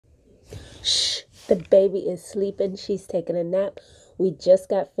The baby is sleeping. She's taking a nap. We just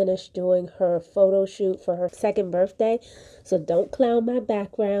got finished doing her photo shoot for her second birthday. So don't clown my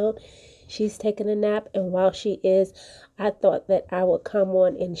background. She's taking a nap. And while she is, I thought that I would come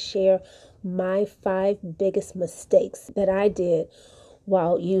on and share my 5 biggest mistakes that I did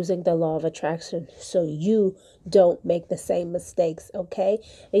while using the law of attraction, so you don't make the same mistakes, okay?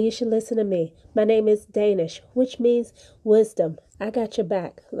 And you should listen to me. My name is Daanish, which means wisdom. I got your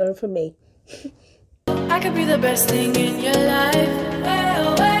back. Learn from me. I could be the best thing in your life. Way,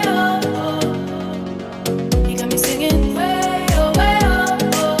 oh, way, oh, oh. You got me singing. Way, oh, way, oh,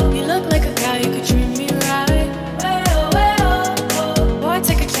 oh. You look like a guy you could treat me right. Way, oh, oh. Boy,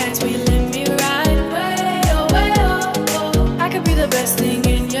 take a chance, will you let me ride? Way, oh, oh. I could be the best thing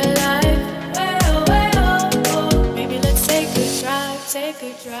in your life. Way, oh, oh. Maybe let's take a drive, take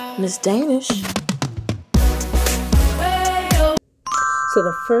a drive. MsDaanish. So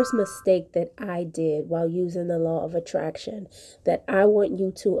the first mistake that I did while using the law of attraction that I want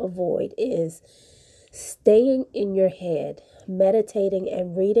you to avoid is staying in your head, meditating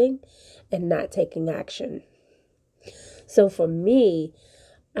and reading, and not taking action. So for me,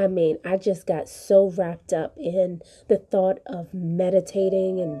 I just got so wrapped up in the thought of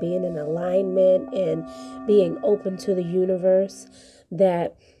meditating and being in alignment and being open to the universe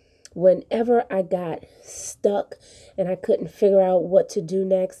that whenever I got stuck and I couldn't figure out what to do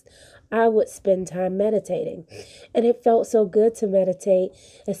next, I would spend time meditating. And it felt so good to meditate,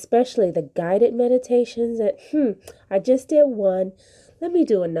 especially the guided meditations that, I just did one. Let me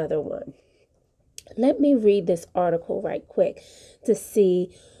do another one. Let me read this article right quick to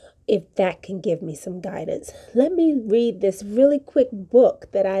see if that can give me some guidance. Let me read this really quick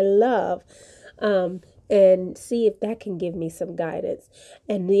book that I love, and see if that can give me some guidance.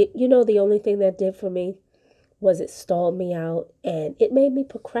 And the only thing that did for me was it stalled me out and it made me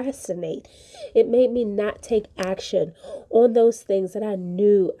procrastinate. It made me not take action on those things that I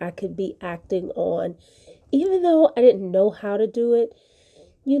knew I could be acting on, even though I didn't know how to do it.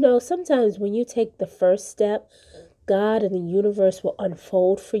 Sometimes when you take the first step, God and the universe will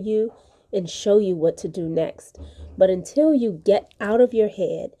unfold for you and show you what to do next. But until you get out of your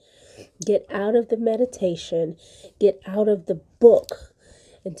head, get out of the meditation, get out of the book,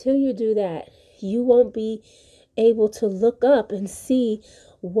 until you do that, you won't be able to look up and see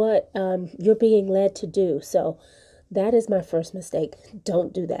what you're being led to do. So that is my first mistake.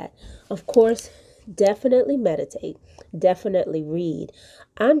 Don't do that. Of course, definitely meditate. Definitely read.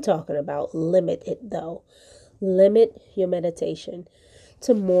 I'm talking about limit it though. Limit your meditation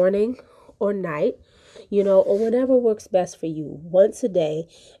to morning or night, or whatever works best for you. Once a day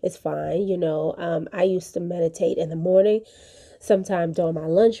is fine. I used to meditate in the morning, sometime during my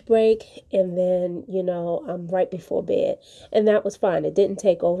lunch break, and then, right before bed. And that was fine. It didn't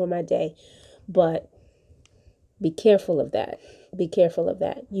take over my day, but be careful of that. Be careful of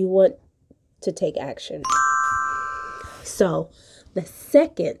that. You want to take action. So the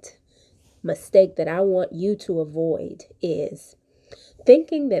second mistake that I want you to avoid is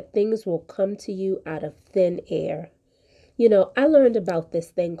thinking that things will come to you out of thin air. I learned about this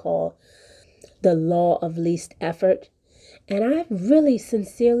thing called the law of least effort. And I really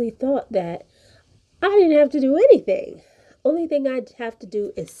sincerely thought that I didn't have to do anything. Only thing I'd have to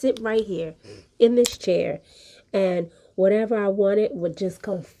do is sit right here in this chair, and whatever I wanted would just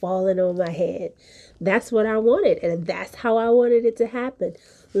come falling on my head. That's what I wanted, and that's how I wanted it to happen.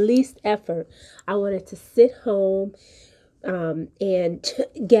 Least effort. I wanted to sit home and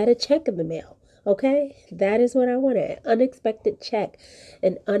get a check in the mail. Okay, that is what I wanted. An unexpected check,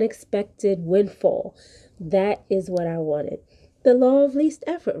 an unexpected windfall. That is what I wanted. The law of least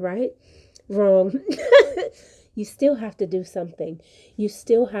effort, right? Wrong. You still have to do something. You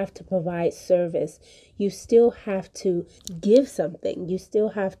still have to provide service. You still have to give something. You still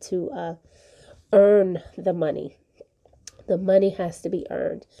have to earn the money. The money has to be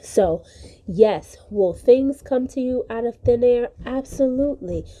earned. So, yes, will things come to you out of thin air?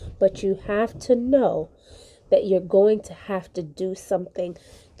 Absolutely. But you have to know that you're going to have to do something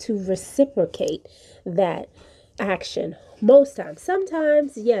to reciprocate that action. Most times.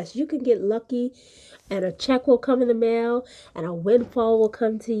 Sometimes, yes, you can get lucky and a check will come in the mail and a windfall will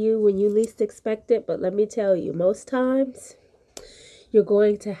come to you when you least expect it. But let me tell you, most times you're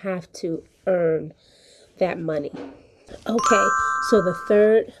going to have to earn that money. Okay, so the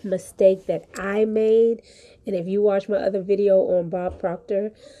third mistake that I made, and if you watch my other video on Bob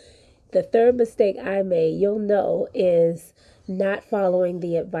Proctor, the third mistake I made, you'll know, is not following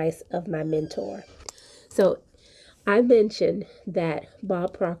the advice of my mentor. So I mentioned that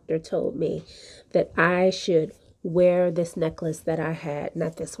Bob Proctor told me that I should wear this necklace that I had,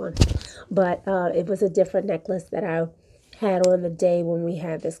 not this one, but it was a different necklace that I had on the day when we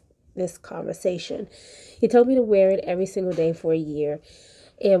had this conversation. He told me to wear it every single day for a year.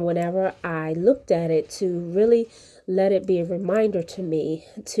 And whenever I looked at it, to really let it be a reminder to me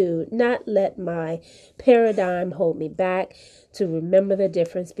to not let my paradigm hold me back, to remember the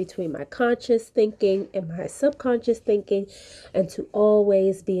difference between my conscious thinking and my subconscious thinking, and to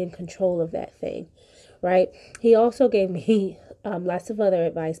always be in control of that thing, right? He also gave me lots of other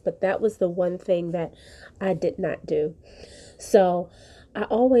advice, but that was the one thing that I did not do. So I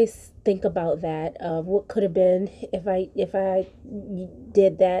always think about that, of what could have been if I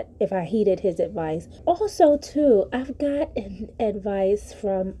did that, if I heeded his advice. Also, too, I've got advice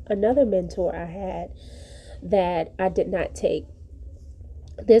from another mentor I had that I did not take.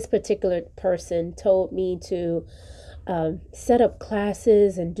 This particular person told me to set up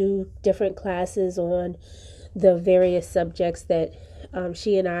classes and do different classes on the various subjects that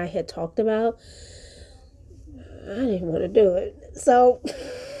she and I had talked about. I didn't want to do it. So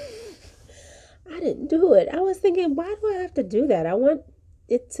I didn't do it. I was thinking, why do I have to do that? I want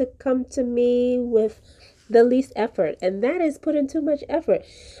it to come to me with the least effort. And that is putting too much effort.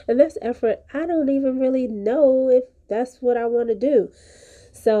 And this effort, I don't even really know if that's what I want to do.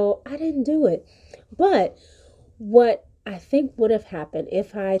 So I didn't do it. But what I think would have happened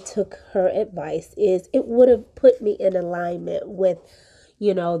if I took her advice is it would have put me in alignment with,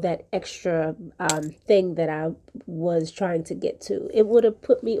 that extra thing that I was trying to get to. It would have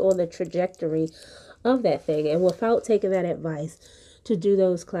put me on the trajectory of that thing. And without taking that advice to do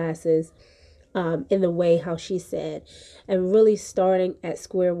those classes in the way how she said, and really starting at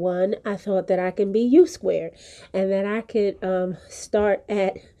square one, I thought that I can be U squared, and that I could start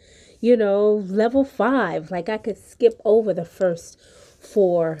at, level 5. Like I could skip over the first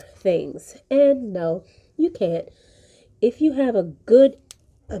 4 things. And no, you can't. If you have a good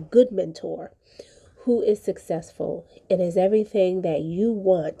mentor who is successful and is everything that you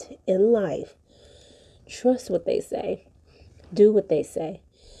want in life, trust what they say, do what they say.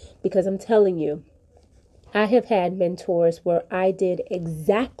 Because I'm telling you, I have had mentors where I did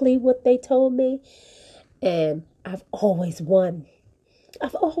exactly what they told me, and I've always won.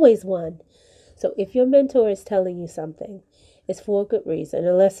 I've always won. So if your mentor is telling you something, it's for a good reason.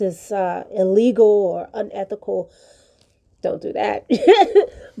 Unless it's illegal or unethical, don't do that.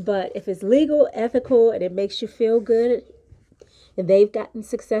 But if it's legal, ethical, and it makes you feel good, and they've gotten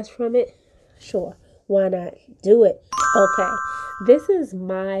success from it, sure, why not do it? Okay, this is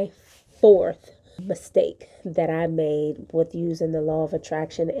my 4th mistake that I made with using the law of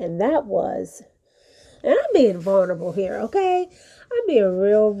attraction, and that was, and I'm being vulnerable here, okay? I'm being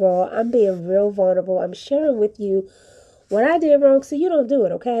real raw. I'm being real vulnerable. I'm sharing with you what I did wrong so you don't do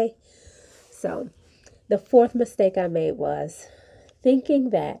it, okay? So the 4th mistake I made was thinking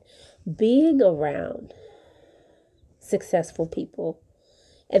that being around successful people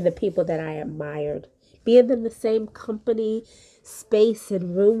and the people that I admired, being in the same company, space,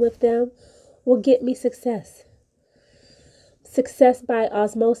 and room with them will get me success. Success by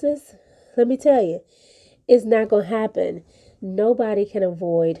osmosis, let me tell you, is not going to happen. Nobody can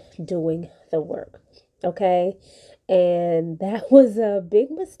avoid doing the work, okay? And that was a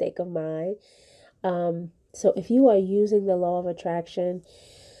big mistake of mine. So if you are using the law of attraction,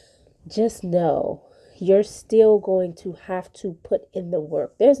 just know you're still going to have to put in the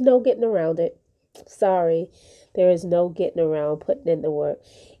work. There's no getting around it. Sorry, there is no getting around putting in the work.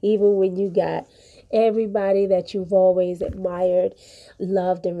 Even when you got everybody that you've always admired,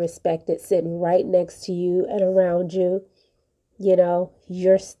 loved, and respected sitting right next to you and around you,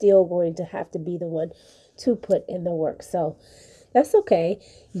 you're still going to have to be the one to put in the work. So that's okay.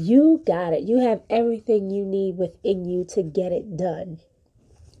 You got it. You have everything you need within you to get it done.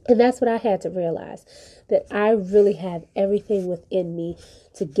 And that's what I had to realize, that I really have everything within me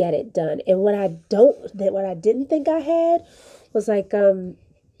to get it done. And what I didn't think I had was like,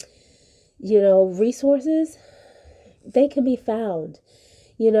 resources. They can be found,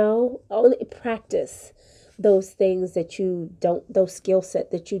 only practice those things that those skill set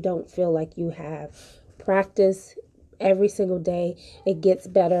that you don't feel like you have. Practice every single day. It gets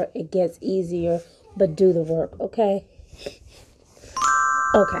better. It gets easier, but do the work. Okay.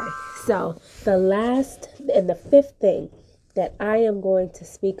 Okay, so the last and the 5th thing that I am going to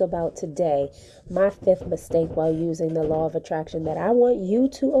speak about today, my 5th mistake while using the law of attraction that I want you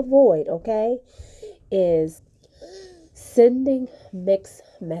to avoid, okay, is sending mixed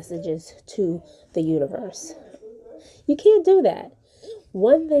messages to the universe. You can't do that.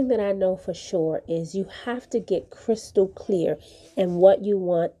 One thing that I know for sure is you have to get crystal clear in what you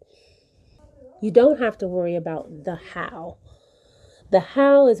want You don't have to worry about the how. The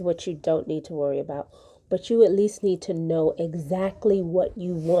how is what you don't need to worry about, but you at least need to know exactly what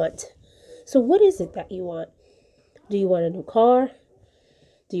you want. So what is it that you want? Do you want a new car?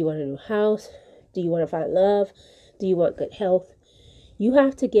 Do you want a new house? Do you want to find love? Do you want good health? You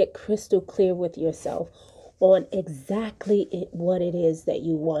have to get crystal clear with yourself on exactly what it is that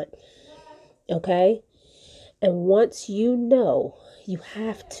you want. Okay? And once you know, you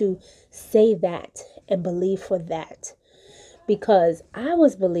have to say that and believe for that. Because I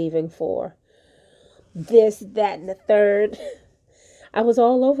was believing for this, that, and the third. I was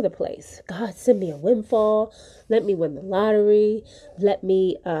all over the place. God, send me a windfall. Let me win the lottery. Let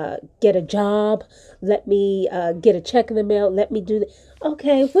me get a job. Let me get a check in the mail. Let me do that.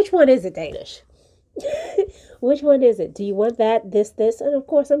 Okay, which one is it, Danish? Which one is it? Do you want that, this? And of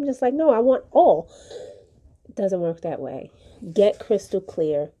course, I'm just like, no, I want all. It doesn't work that way. Get crystal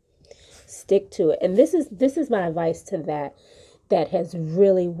clear. Stick to it. And this is my advice to that has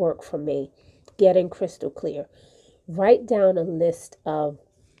really worked for me. Getting crystal clear. Write down a list of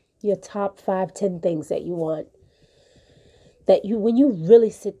your top 5, 10 things that you want. When you really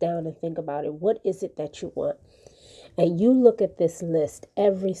sit down and think about it, what is it that you want? And you look at this list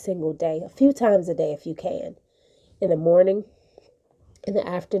every single day, a few times a day if you can. In the morning, in the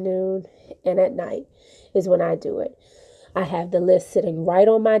afternoon, and at night is when I do it. I have the list sitting right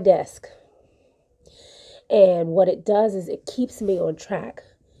on my desk. And what it does is it keeps me on track.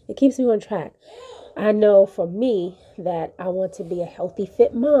 It keeps me on track. I know for me that I want to be a healthy,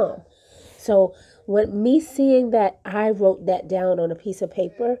 fit mom. So when me seeing that I wrote that down on a piece of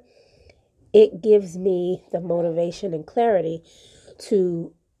paper, it gives me the motivation and clarity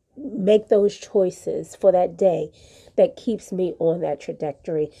to make those choices for that day that keeps me on that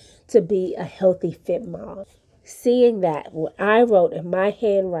trajectory to be a healthy, fit mom. Seeing that, what I wrote in my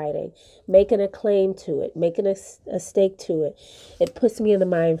handwriting, making a claim to it, making a stake to it, it puts me in the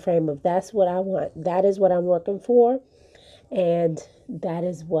mind frame of that's what I want. That is what I'm working for. And that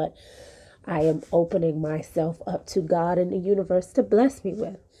is what I am opening myself up to God and the universe to bless me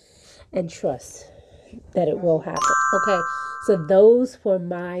with. And trust that it will happen. Okay, so those were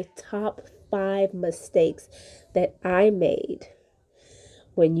my top 5 mistakes that I made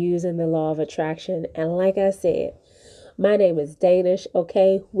when using the law of attraction. And like I said, my name is Daanish,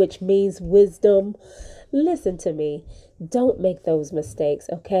 okay, which means wisdom. Listen to me. Don't make those mistakes,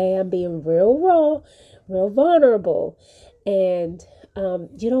 okay? I'm being real raw, real vulnerable. And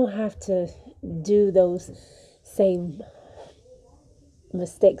you don't have to do those same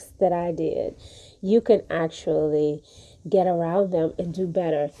mistakes that I did. You can actually get around them and do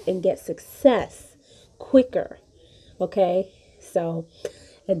better and get success quicker, okay? So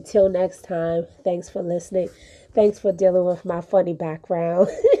until next time, thanks for listening. Thanks for dealing with my funny background.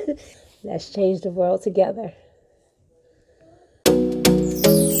 Let's change the world together.